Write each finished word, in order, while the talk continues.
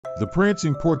The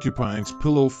Prancing Porcupine's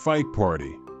Pillow Fight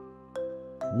Party.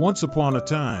 Once upon a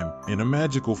time, in a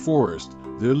magical forest,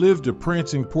 there lived a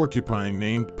prancing porcupine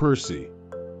named Percy.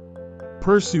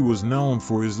 Percy was known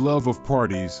for his love of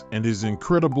parties and his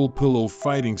incredible pillow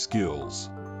fighting skills.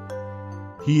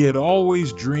 He had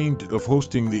always dreamed of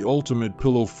hosting the ultimate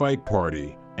pillow fight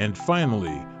party, and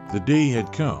finally, the day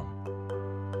had come.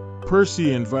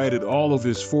 Percy invited all of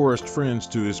his forest friends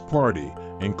to his party,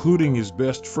 including his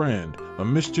best friend, a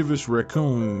mischievous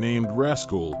raccoon named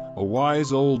Rascal, a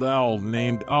wise old owl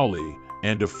named Ollie,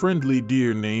 and a friendly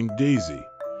deer named Daisy.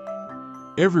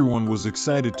 Everyone was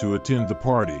excited to attend the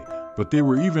party, but they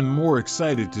were even more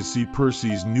excited to see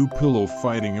Percy's new pillow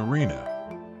fighting arena.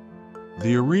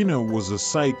 The arena was a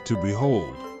sight to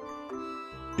behold.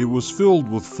 It was filled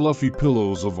with fluffy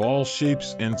pillows of all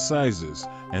shapes and sizes,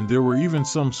 and there were even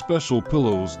some special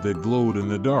pillows that glowed in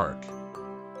the dark.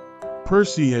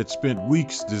 Percy had spent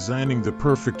weeks designing the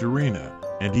perfect arena,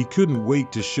 and he couldn't wait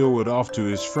to show it off to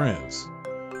his friends.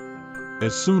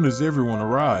 As soon as everyone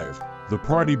arrived, the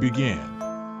party began.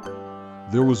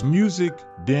 There was music,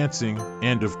 dancing,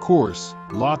 and of course,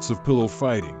 lots of pillow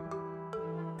fighting.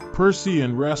 Percy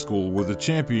and Rascal were the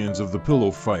champions of the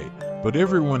pillow fight, but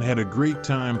everyone had a great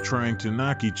time trying to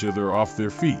knock each other off their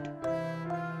feet.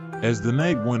 As the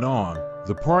night went on,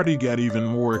 the party got even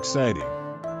more exciting.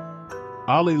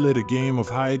 Ollie led a game of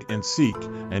hide and seek,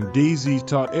 and Daisy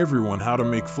taught everyone how to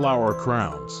make flower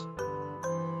crowns.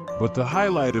 But the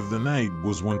highlight of the night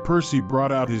was when Percy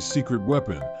brought out his secret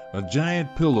weapon, a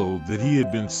giant pillow that he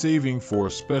had been saving for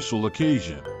a special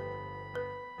occasion.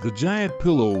 The giant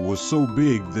pillow was so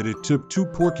big that it took two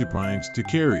porcupines to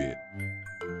carry it.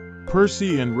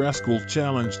 Percy and Rascal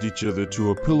challenged each other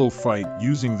to a pillow fight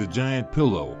using the giant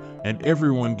pillow, and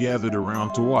everyone gathered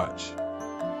around to watch.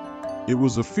 It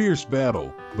was a fierce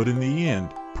battle, but in the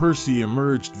end, Percy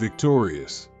emerged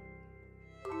victorious.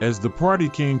 As the party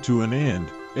came to an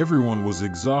end, everyone was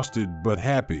exhausted but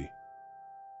happy.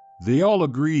 They all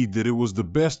agreed that it was the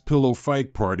best pillow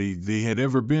fight party they had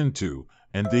ever been to,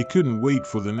 and they couldn't wait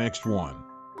for the next one.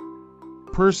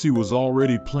 Percy was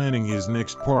already planning his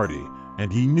next party,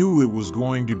 and he knew it was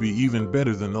going to be even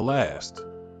better than the last.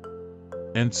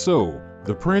 And so,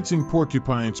 the Prancing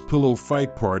Porcupine's Pillow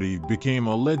Fight Party became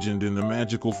a legend in the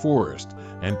magical forest,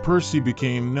 and Percy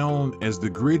became known as the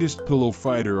greatest pillow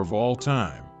fighter of all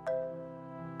time.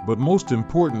 But most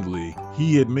importantly,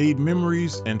 he had made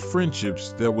memories and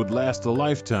friendships that would last a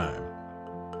lifetime.